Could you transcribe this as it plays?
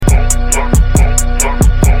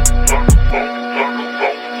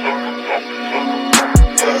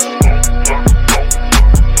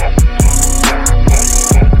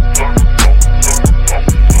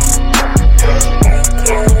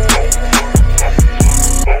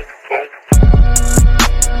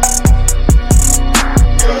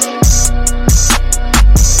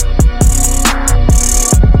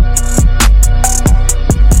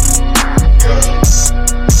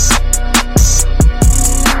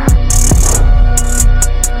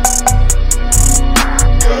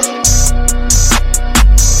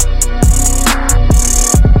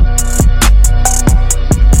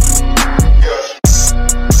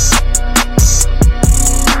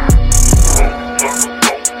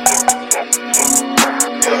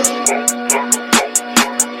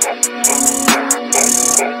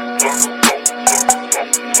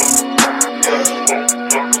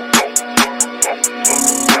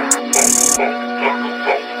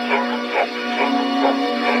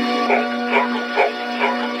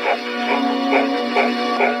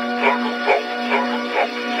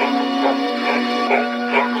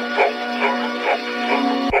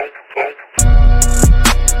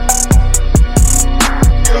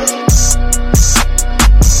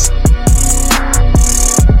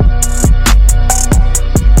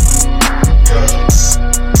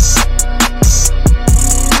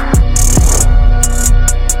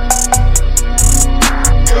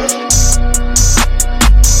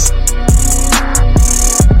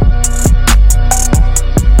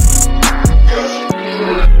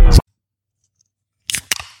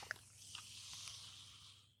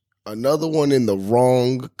Another one in the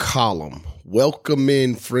wrong column. Welcome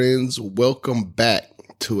in, friends. Welcome back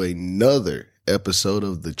to another episode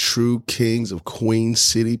of the True Kings of Queen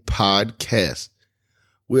City podcast.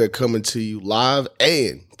 We are coming to you live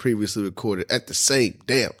and previously recorded at the same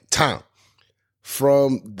damn time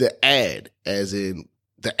from the ad, as in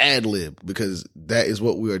the ad lib, because that is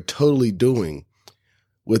what we are totally doing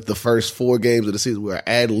with the first 4 games of the season. We are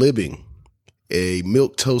ad libbing a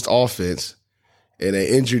milquetoast offense and an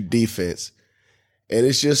injured defense. And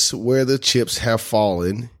it's just where the chips have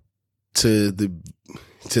fallen to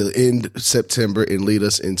end September and lead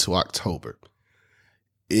us into October.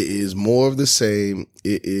 It is more of the same.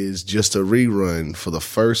 It is just a rerun for the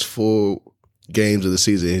first 4 games of the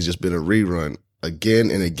season. It's just been a rerun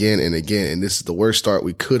again and again and again. And this is the worst start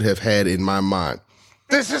we could have had in my mind.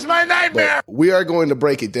 This is my nightmare. But we are going to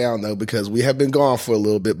break it down, though, because we have been gone for a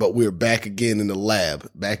little bit, but we're back again in the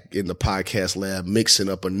lab, back in the podcast lab, mixing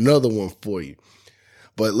up another one for you.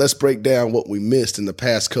 But let's break down what we missed in the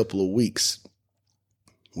past couple of weeks.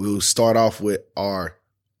 We'll start off with our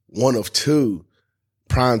one of 2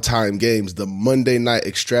 primetime games, the Monday night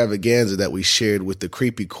extravaganza that we shared with the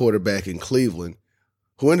creepy quarterback in Cleveland,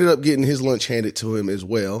 who ended up getting his lunch handed to him as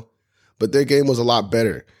well. But their game was a lot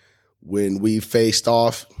better when we faced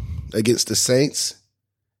off against the Saints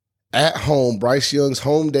at home. Bryce Young's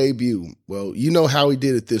home debut. Well, you know how he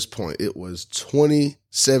did at this point. It was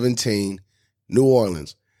 2017 New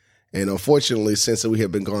Orleans. And unfortunately, since we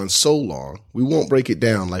have been gone so long, we won't break it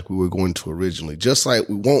down like we were going to originally, just like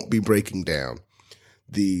we won't be breaking down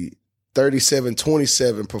the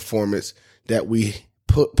 37-27 performance that we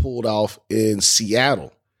pulled off in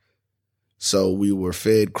Seattle. So we were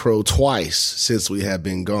fed crow twice since we have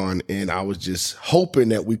been gone, and I was just hoping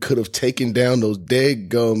that we could have taken down those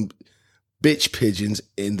dead-gum bitch pigeons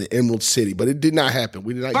in the Emerald City, but it did not happen.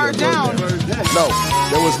 We did not get a bird down. No,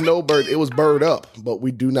 there was no bird. It was bird up, but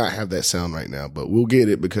we do not have that sound right now, but we'll get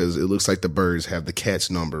it because it looks like the birds have the cat's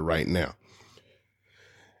number right now.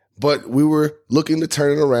 But we were looking to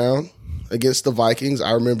turn it around against the Vikings.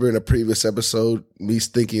 I remember in a previous episode, me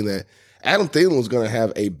thinking that Adam Thielen was going to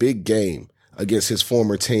have a big game against his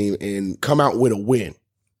former team and come out with a win.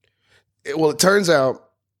 Well, it turns out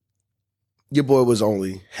your boy was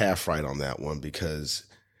only half right on that one, because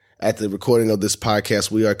at the recording of this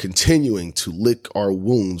podcast, we are continuing to lick our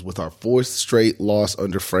wounds with our 4th straight loss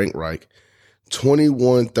under Frank Reich.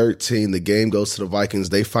 21-13, the game goes to the Vikings.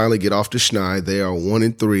 They finally get off the schneid. They are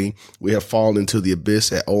 1-3. We have fallen into the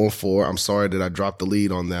abyss at 0-4. I'm sorry that I dropped the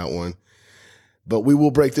lead on that one. But we will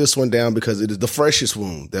break this one down because it is the freshest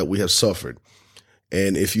wound that we have suffered.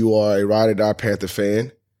 And if you are a Ride or Die Panther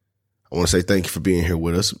fan, I want to say thank you for being here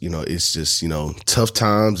with us. You know, it's just, tough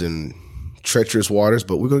times and treacherous waters,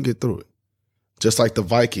 but we're going to get through it. Just like the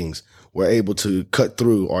Vikings were able to cut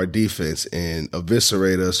through our defense and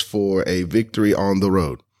eviscerate us for a victory on the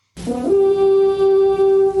road.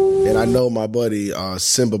 And I know my buddy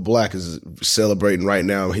Simba Black is celebrating right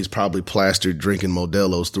now. He's probably plastered drinking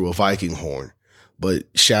Modelo's through a Viking horn. But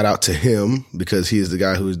shout out to him, because he is the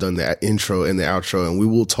guy who has done the intro and the outro. And we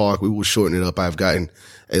will shorten it up. I've gotten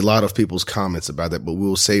a lot of people's comments about that, but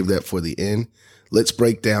we'll save that for the end. Let's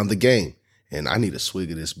break down the game. And I need a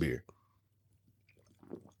swig of this beer.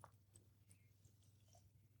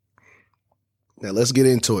 Now let's get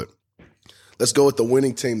into it. Let's go with the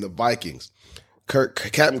winning team, the Vikings.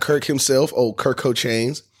 Captain Kirk himself, Kirk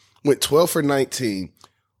Cochains, went 12 for 19,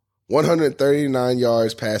 139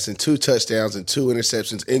 yards passing, 2 touchdowns and 2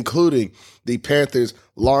 interceptions, including the Panthers'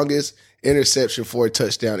 longest interception for a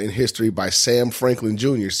touchdown in history by Sam Franklin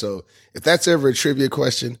Jr. So if that's ever a trivia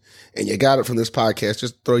question and you got it from this podcast,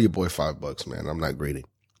 just throw your boy $5, man. I'm not greedy.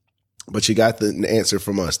 But you got the answer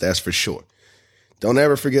from us, that's for sure. Don't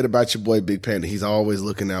ever forget about your boy Big Panda. He's always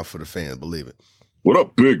looking out for the fans, believe it. What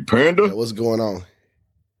up, Big Panda? What's going on?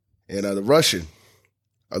 And the Russian,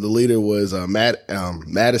 the leader was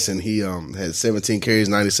Madison. He had 17 carries,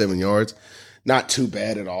 97 yards. Not too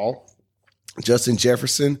bad at all. Justin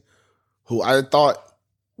Jefferson, who I thought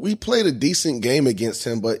we played a decent game against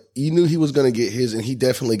him, but you knew he was going to get his, and he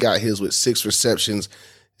definitely got his with 6 receptions,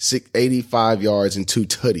 85 yards, and 2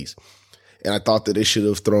 tutties. And I thought that they should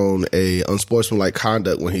have thrown a unsportsmanlike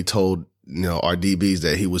conduct when he told our DBs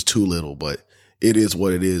that he was too little, but it is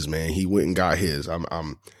what it is, man. He went and got his.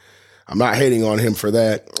 I'm not hating on him for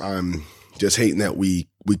that. I'm just hating that we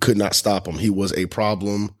could not stop him. He was a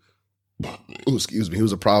problem. Excuse me. He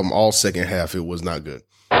was a problem all second half. It was not good.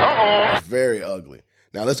 Very ugly.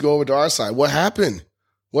 Now let's go over to our side. What happened?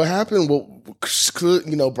 Well,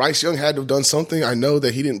 Bryce Young had to have done something. I know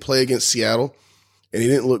that he didn't play against Seattle, and he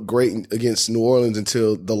didn't look great against New Orleans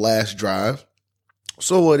until the last drive.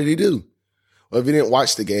 So what did he do? Well, if you didn't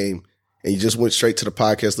watch the game and you just went straight to the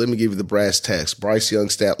podcast, let me give you the brass tacks. Bryce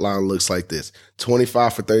Young's stat line looks like this.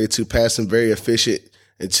 25 for 32, passing, very efficient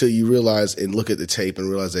until you realize and look at the tape and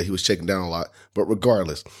realize that he was checking down a lot. But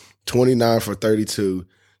regardless, 29 for 32,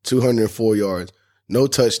 204 yards, no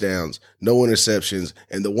touchdowns, no interceptions,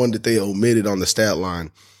 and the one that they omitted on the stat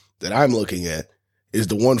line that I'm looking at is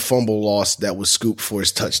the one fumble loss that was scooped for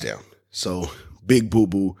his touchdown. So big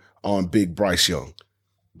boo-boo on big Bryce Young.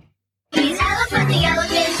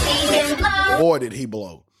 Boy, did he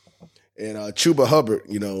blow. And Chuba Hubbard,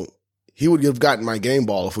 he would have gotten my game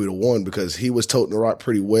ball if we'd have won because he was toting the rock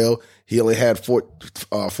pretty well. He only had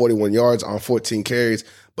 41 yards on 14 carries,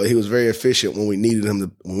 but he was very efficient when we needed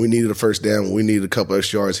him. When we needed a first down, when we needed a couple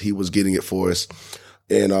extra yards, he was getting it for us.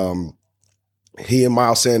 And he and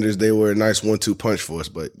Miles Sanders, they were a nice 1-2 punch for us.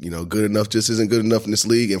 But, good enough just isn't good enough in this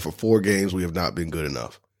league. And for 4 games, we have not been good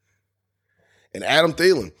enough. And Adam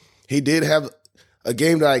Thielen, he did have a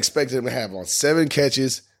game that I expected him to have on 7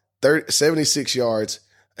 catches, 76 yards.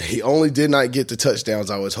 He only did not get the touchdowns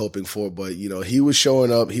I was hoping for, but he was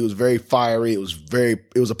showing up. He was very fiery. It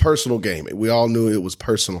was a personal game. We all knew it was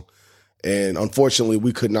personal. And unfortunately,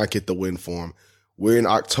 we could not get the win for him. We're in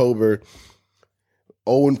October,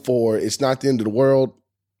 0-4. It's not the end of the world,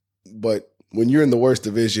 but when you're in the worst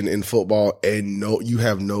division in football and you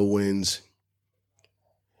have no wins,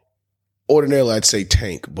 ordinarily I'd say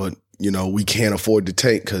tank, but we can't afford to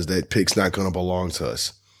tank because that pick's not going to belong to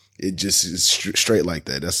us. It just is straight like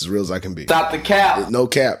that. That's as real as I can be. Stop the cap. No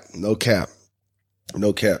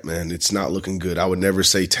cap, man. It's not looking good. I would never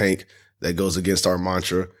say tank. That goes against our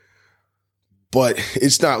mantra. But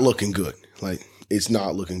it's not looking good. It's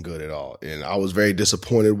not looking good at all. And I was very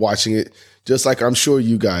disappointed watching it, just like I'm sure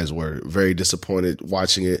you guys were very disappointed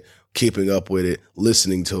watching it, keeping up with it,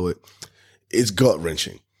 listening to it. It's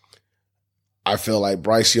gut-wrenching. I feel like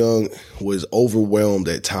Bryce Young was overwhelmed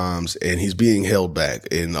at times and he's being held back.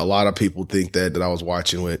 And a lot of people think that I was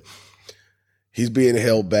watching with. He's being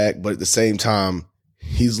held back, but at the same time,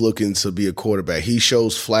 he's looking to be a quarterback. He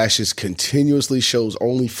shows flashes, continuously shows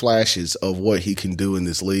only flashes of what he can do in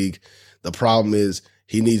this league. The problem is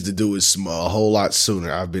he needs to do it a whole lot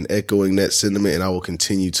sooner. I've been echoing that sentiment and I will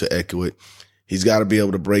continue to echo it. He's got to be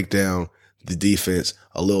able to break down the defense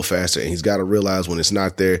a little faster, and he's got to realize when it's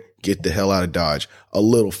not there, get the hell out of Dodge a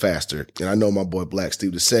little faster. And I know my boy Black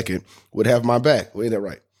Steve II would have my back. Well, ain't that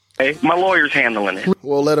right? Hey, my lawyer's handling it.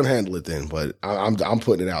 Well, let him handle it then, but I'm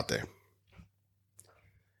putting it out there.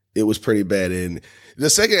 It was pretty bad, and the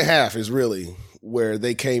second half is really where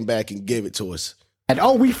they came back and gave it to us.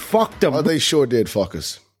 And we fucked them. Oh, they sure did fuck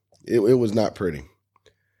us. It was not pretty.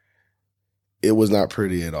 It was not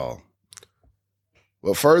pretty at all.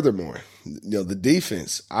 But furthermore, the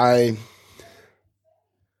defense,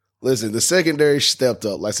 listen, the secondary stepped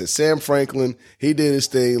up. Like I said, Sam Franklin, he did his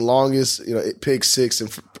thing, longest, pick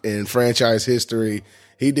 6 in franchise history.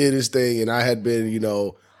 He did his thing, and I had been,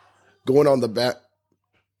 going on the back.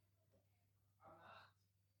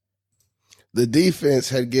 The defense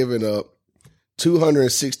had given up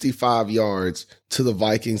 265 yards to the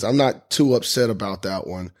Vikings. I'm not too upset about that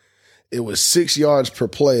one. It was 6 yards per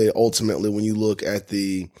play, ultimately, when you look at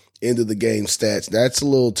the end of the game stats. That's a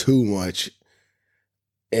little too much.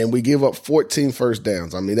 And we give up 14 first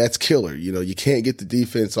downs. I mean, that's killer. You can't get the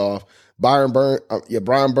defense off. Brian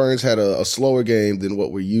Burns had a slower game than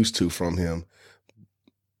what we're used to from him.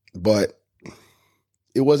 But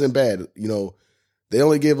it wasn't bad. They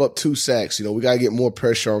only gave up 2 sacks. We got to get more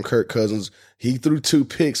pressure on Kirk Cousins. He threw 2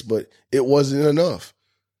 picks, but it wasn't enough.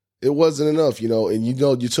 It wasn't enough, and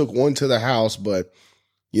you took one to the house, but,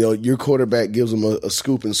 your quarterback gives them a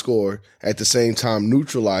scoop and score at the same time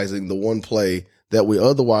neutralizing the one play that we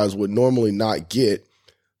otherwise would normally not get.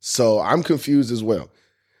 So I'm confused as well.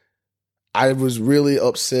 I was really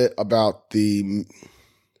upset about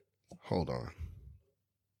hold on.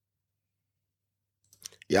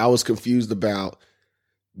 Yeah, I was confused about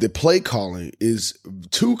the play calling is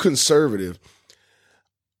too conservative.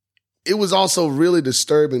 It was also really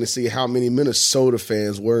disturbing to see how many Minnesota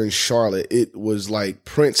fans were in Charlotte. It was like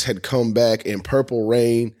Prince had come back and Purple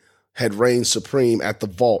Rain had reigned supreme at the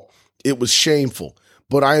Vault. It was shameful.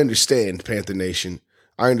 But I understand, Panther Nation.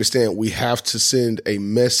 I understand we have to send a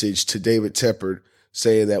message to David Tepper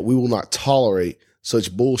saying that we will not tolerate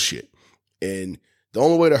such bullshit. And the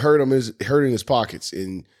only way to hurt him is hurting his pockets.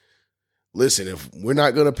 And listen, if we're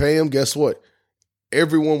not going to pay him, guess what?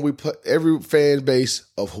 Every fan base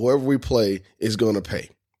of whoever we play is going to pay.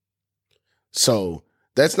 So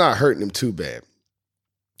that's not hurting him too bad.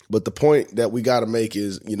 But the point that we got to make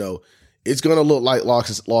is, it's going to look like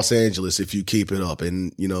Los Angeles if you keep it up.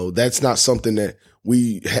 And, that's not something that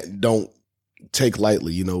we don't take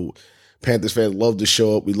lightly. Panthers fans love to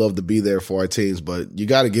show up. We love to be there for our teams, but you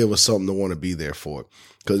got to give us something to want to be there for,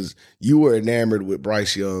 because you were enamored with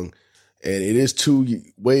Bryce Young, and it is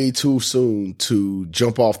way too soon to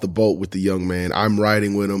jump off the boat with the young man. I'm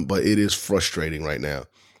riding with him, but it is frustrating right now.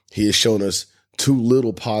 He has shown us too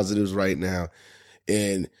little positives right now,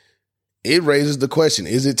 and it raises the question,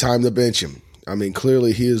 is it time to bench him? I mean,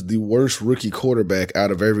 clearly he is the worst rookie quarterback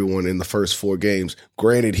out of everyone in the first 4 games.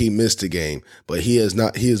 Granted, he missed a game, but he has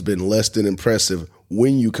been less than impressive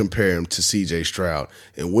when you compare him to CJ Stroud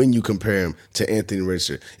and when you compare him to Anthony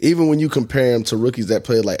Richardson. Even when you compare him to rookies that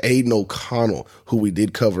played like Aiden O'Connell, who we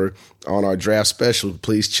did cover on our draft special.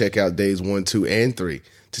 Please check out days 1, 2, and 3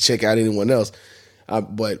 to check out anyone else.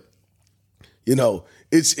 But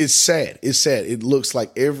it's sad. It's sad. It looks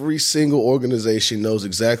like every single organization knows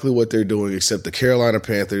exactly what they're doing except the Carolina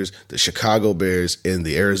Panthers, the Chicago Bears, and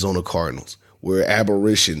the Arizona Cardinals. We're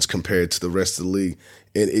aberrations compared to the rest of the league,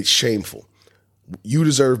 and it's shameful. You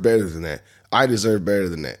deserve better than that. I deserve better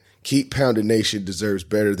than that. Keep Pounded Nation deserves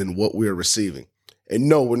better than what we're receiving. And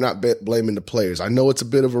no, we're not blaming the players. I know it's a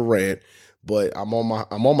bit of a rant, but I'm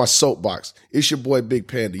on my soapbox. It's your boy Big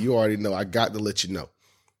Panda. You already know. I got to let you know.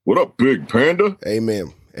 What up, Big Panda?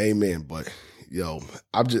 Amen. But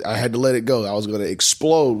I had to let it go. I was going to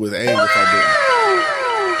explode with anger if I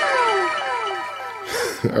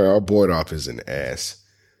didn't. Our board off is an ass.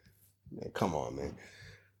 Man, come on, man.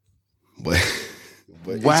 But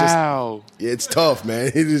wow, it's tough, man.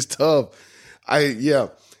 It is tough.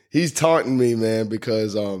 He's taunting me, man,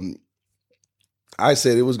 because I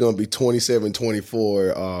said it was going to be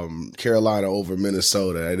 27-24 Carolina over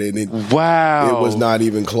Minnesota. Wow. It was not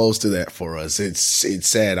even close to that for us. It's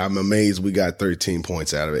sad. I'm amazed we got 13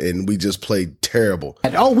 points out of it, and we just played terrible.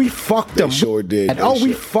 And we fucked them. They sure did.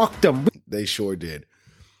 We fucked them. They sure did.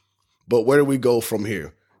 But where do we go from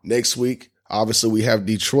here? Next week, obviously, we have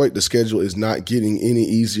Detroit. The schedule is not getting any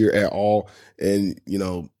easier at all, and,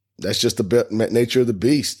 that's just the nature of the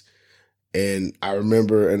beast. And I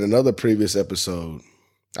remember in another previous episode,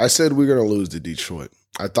 I said we're going to lose to Detroit.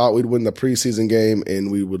 I thought we'd win the preseason game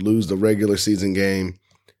and we would lose the regular season game.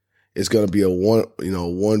 It's going to be a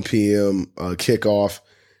 1 p.m. Kickoff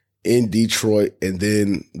in Detroit, and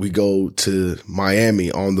then we go to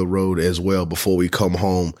Miami on the road as well before we come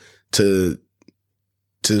home to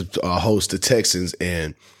host the Texans,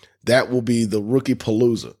 and that will be the rookie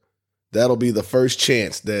palooza. That'll be the first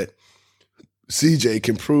chance that CJ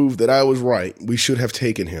can prove that I was right. We should have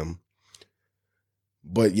taken him.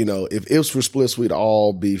 But, if it were splits, we'd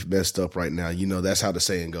all be messed up right now. That's how the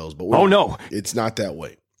saying goes. But no, it's not that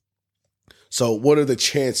way. So what are the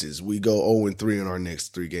chances we go 0-3 in our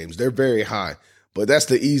next 3 games? They're very high, but that's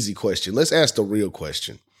the easy question. Let's ask the real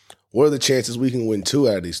question. What are the chances we can win 2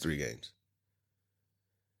 out of these 3 games?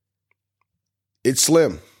 It's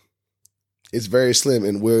slim. It's very slim,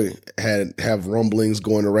 and we have rumblings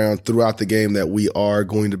going around throughout the game that we are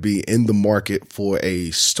going to be in the market for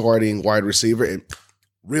a starting wide receiver. And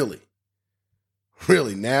really,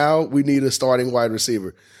 now we need a starting wide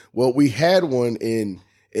receiver. Well, we had one in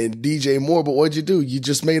DJ Moore, but what'd you do? You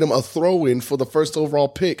just made him a throw-in for the first overall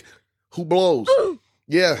pick. Who blows?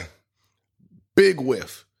 Yeah, big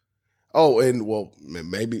whiff. Oh, and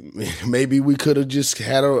maybe we could have just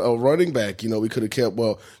had a running back. We could have kept.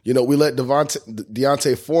 We let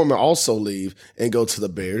Deontay Foreman also leave and go to the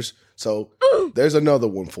Bears. So there's another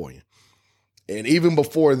one for you. And even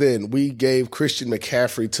before then, we gave Christian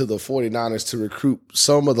McCaffrey to the 49ers to recruit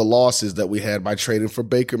some of the losses that we had by trading for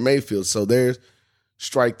Baker Mayfield. So there's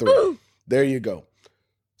strike 3. There you go.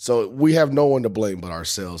 So we have no one to blame but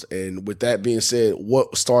ourselves. And with that being said,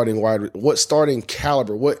 what starting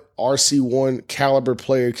caliber, what RC1 caliber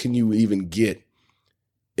player can you even get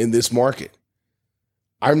in this market?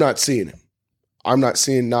 I'm not seeing it. I'm not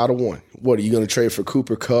seeing not a one. What, are you going to trade for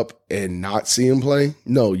Cooper Kupp and not see him play?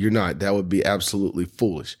 No, you're not. That would be absolutely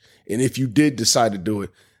foolish. And if you did decide to do it,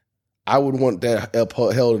 I would want that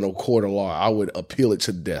upheld in a court of law. I would appeal it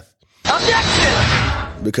to death.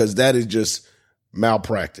 Objection! Because that is just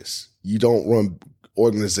malpractice. You don't run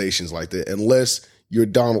organizations like that unless you're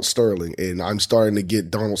Donald Sterling, and I'm starting to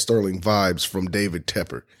get Donald Sterling vibes from David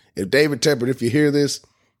Tepper. If David Tepper, if you hear this,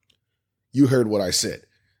 you heard what I said.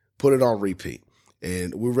 Put it on repeat,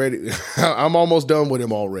 and we're ready. I'm almost done with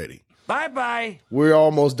him already. Bye-bye. We're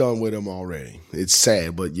almost done with him already. It's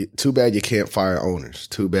sad, but too bad you can't fire owners.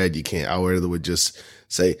 Too bad you can't. I would just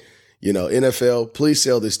say, NFL, please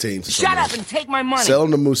sell this team to someone. Shut up and take my money. Sell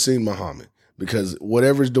them to Muhsin Muhammad. Because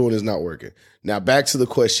whatever's doing is not working. Now, back to the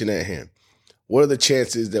question at hand. What are the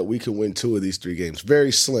chances that we can win 2 of these 3 games?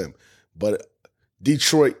 Very slim. But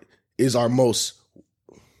Detroit is our most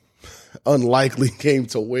unlikely game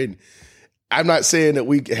to win. I'm not saying that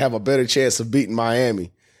we have a better chance of beating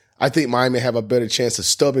Miami. I think Miami have a better chance of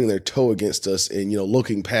stubbing their toe against us and,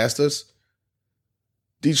 looking past us.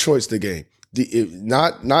 Detroit's the game.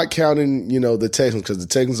 Not counting, the Texans, because the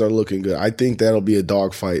Texans are looking good. I think that'll be a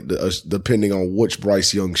dogfight depending on which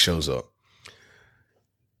Bryce Young shows up.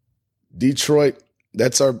 Detroit,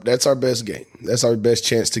 that's our best game. That's our best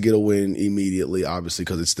chance to get a win immediately, obviously,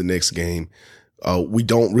 because it's the next game. We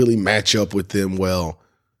don't really match up with them well.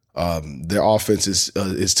 Their offense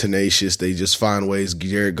is tenacious. They just find ways.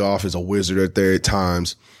 Jared Goff is a wizard out there at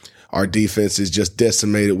times. Our defense is just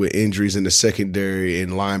decimated with injuries in the secondary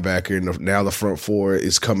and linebacker, and now the front 4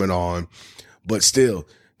 is coming on. But still,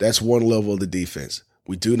 that's one level of the defense.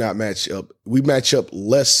 We do not match up. We match up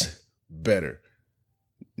less better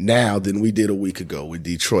now than we did a week ago with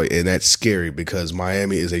Detroit, and that's scary because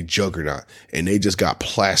Miami is a juggernaut, and they just got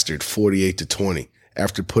plastered 48-20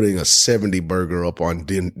 after putting a 70 burger up on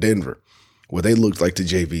Denver, where they looked like the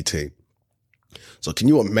JV team. So can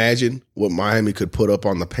you imagine what Miami could put up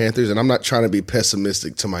on the Panthers? And I'm not trying to be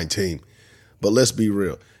pessimistic to my team, but let's be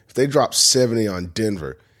real. If they drop 70 on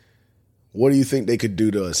Denver, what do you think they could do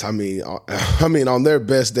to us? I mean, on their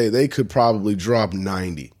best day, they could probably drop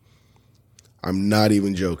 90. I'm not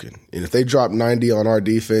even joking. And if they drop 90 on our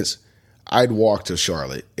defense, I'd walk to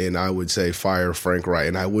Charlotte and I would say fire Frank Wright,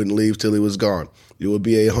 and I wouldn't leave till he was gone. It would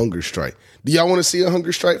be a hunger strike. Do y'all want to see a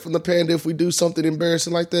hunger strike from the Panda if we do something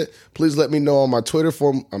embarrassing like that? Please let me know on my Twitter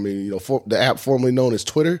the app formerly known as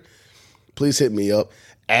Twitter. Please hit me up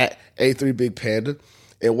at A3BigPanda.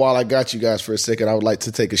 And while I got you guys for a second, I would like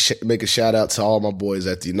to make a shout out to all my boys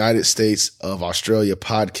at the United States of Australia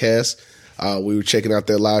podcast. We were checking out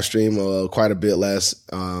their live stream quite a bit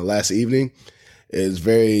last evening. It's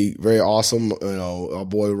very, very awesome. Our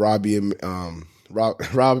boy Robbie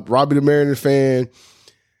Robbie the Mariners fan,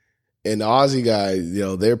 and the Aussie guy,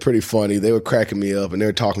 they're pretty funny. They were cracking me up, and they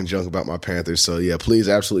were talking junk about my Panthers. So, yeah, please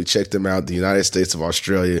absolutely check them out, the United States of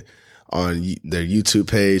Australia, on their YouTube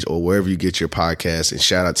page or wherever you get your podcast. And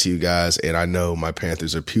shout out to you guys. And I know my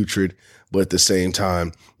Panthers are putrid, but at the same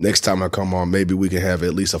time, next time I come on, maybe we can have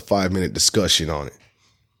at least a 5-minute discussion on it.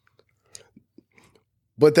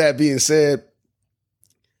 But that being said,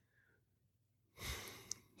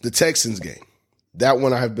 the Texans game, that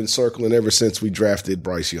one I have been circling ever since we drafted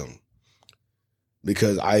Bryce Young.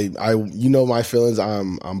 Because I my feelings.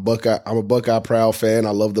 I'm a Buckeye proud fan. I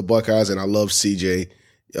love the Buckeyes and I love CJ.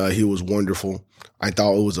 He was wonderful. I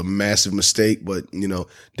thought it was a massive mistake, but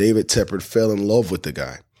David Tepper fell in love with the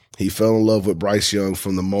guy. He fell in love with Bryce Young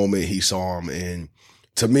from the moment he saw him. And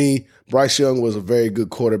to me, Bryce Young was a very good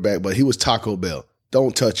quarterback, but he was Taco Bell.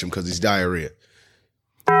 Don't touch him because he's diarrhea.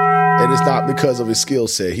 And it's not because of his skill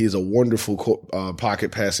set. He's a wonderful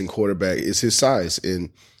pocket passing quarterback. It's his size. And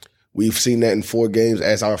we've seen that in 4 games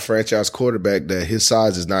as our franchise quarterback, that his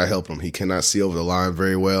size is not helping him. He cannot see over the line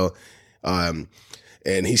very well. And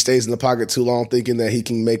he stays in the pocket too long thinking that he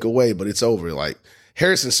can make a way, but it's over. Like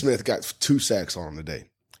Harrison Smith got 2 sacks on him today.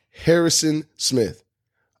 Harrison Smith.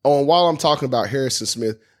 Oh, and while I'm talking about Harrison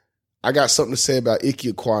Smith, I got something to say about Ike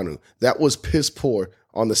Ekwonu. That was piss poor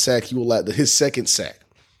on the sack his second sack.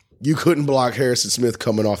 You couldn't block Harrison Smith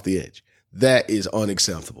coming off the edge. That is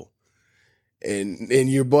unacceptable. And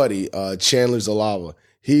your buddy, Chandler Zalava,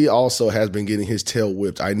 he also has been getting his tail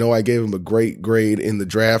whipped. I know I gave him a great grade in the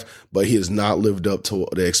draft, but he has not lived up to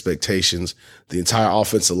the expectations. The entire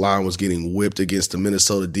offensive line was getting whipped against the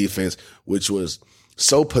Minnesota defense, which was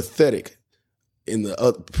so pathetic in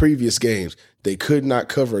the previous games. They could not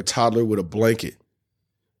cover a toddler with a blanket.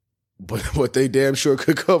 But they damn sure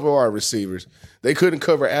could cover our receivers. They couldn't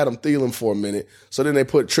cover Adam Thielen for a minute, so then they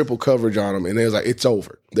put triple coverage on him, and they was like, it's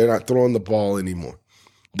over. They're not throwing the ball anymore.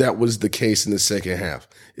 That was the case in the second half.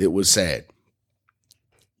 It was sad.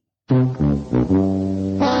 Now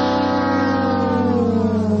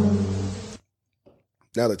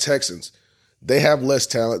the Texans, they have less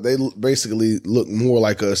talent. They basically look more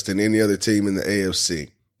like us than any other team in the AFC.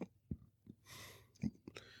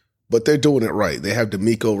 But they're doing it right. They have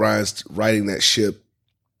D'Amico Ryans riding that ship.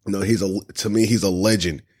 To me, he's a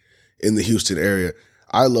legend in the Houston area.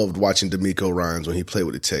 I loved watching D'Amico Ryans when he played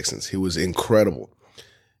with the Texans. He was incredible.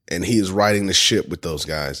 And he is riding the ship with those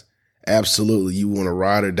guys. Absolutely. You want to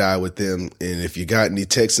ride or die with them. And if you got any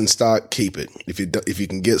Texan stock, keep it. If you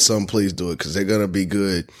can get some, please do it, because they're going to be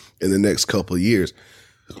good in the next couple of years.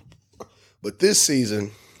 But this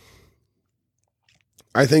season,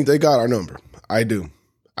 I think they got our number. I do.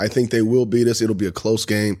 I think they will beat us. It'll be a close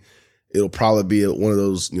game. It'll probably be one of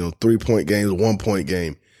those, 3-point games, 1-point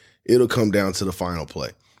game. It'll come down to the final play.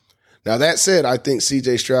 Now, that said, I think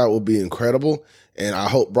C.J. Stroud will be incredible, and I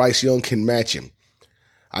hope Bryce Young can match him.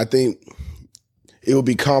 I think it would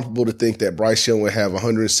be comparable to think that Bryce Young would have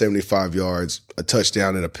 175 yards, a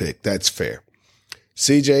touchdown, and a pick. That's fair.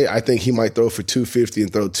 C.J., I think he might throw for 250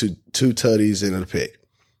 and throw two tutties and a pick.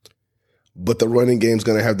 But the running game's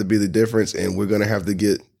going to have to be the difference, and we're going to have to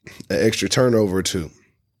get an extra turnover or two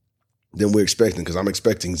than we're expecting, because I'm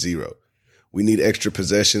expecting 0. We need extra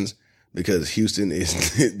possessions because Houston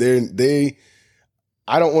is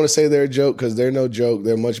I don't want to say they're a joke because they're no joke.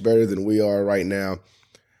 They're much better than we are right now.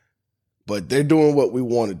 But they're doing what we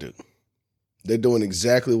want to do. They're doing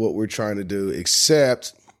exactly what we're trying to do,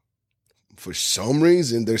 except for some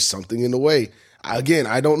reason there's something in the way. Again,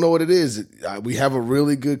 I don't know what it is. We have a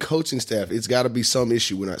really good coaching staff. It's got to be some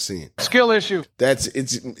issue we're not seeing. Skill issue.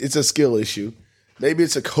 It's a skill issue. Maybe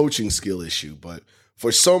it's a coaching skill issue, but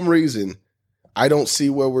for some reason, I don't see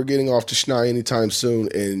where we're getting off to Schnee anytime soon.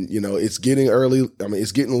 And, it's getting early.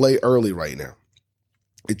 It's getting late early right now.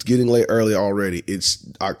 It's getting late early already. It's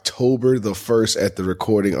October the 1st at the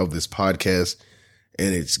recording of this podcast,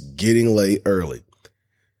 and it's getting late early.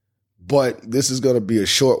 But this is going to be a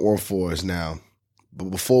short one for us now. But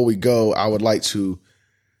before we go, I would like to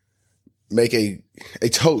make a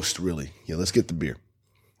toast, really. Yeah, let's get the beer.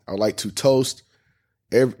 I would like to toast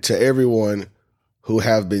to everyone who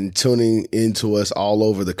have been tuning into us all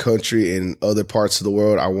over the country and other parts of the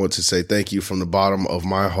world. I want to say thank you from the bottom of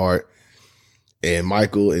my heart. And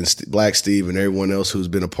Michael and Black Steve and everyone else who's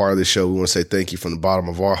been a part of the show, we want to say thank you from the bottom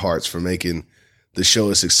of our hearts for making the show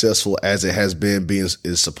as successful as it has been, being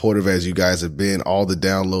as supportive as you guys have been. All the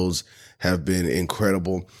downloads have been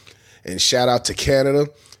incredible. And shout out to Canada,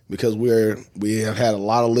 because we have had a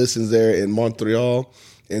lot of listens there in Montreal,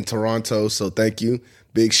 in Toronto. So thank you.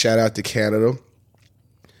 Big shout out to Canada.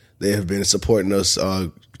 They have been supporting us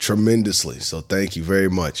tremendously. So thank you very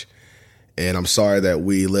much. And I'm sorry that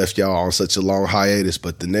we left y'all on such a long hiatus,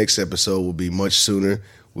 but the next episode will be much sooner.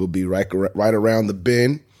 We'll be right around the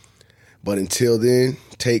bend. But until then,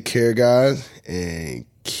 take care, guys, and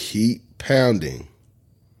keep pounding.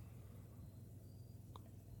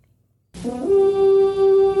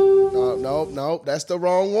 Nope, that's the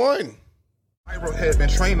wrong one. Have been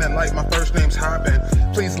training like my first name's Hoppin'.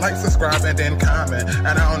 Please like, subscribe, and then comment. And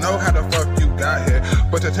I don't know how the fuck you got here,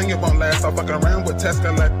 but your tenure won't last. I'll fucking around with test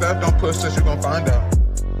collector. Don't push this, you gon' find out.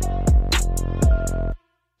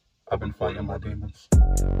 I've been fighting my demons.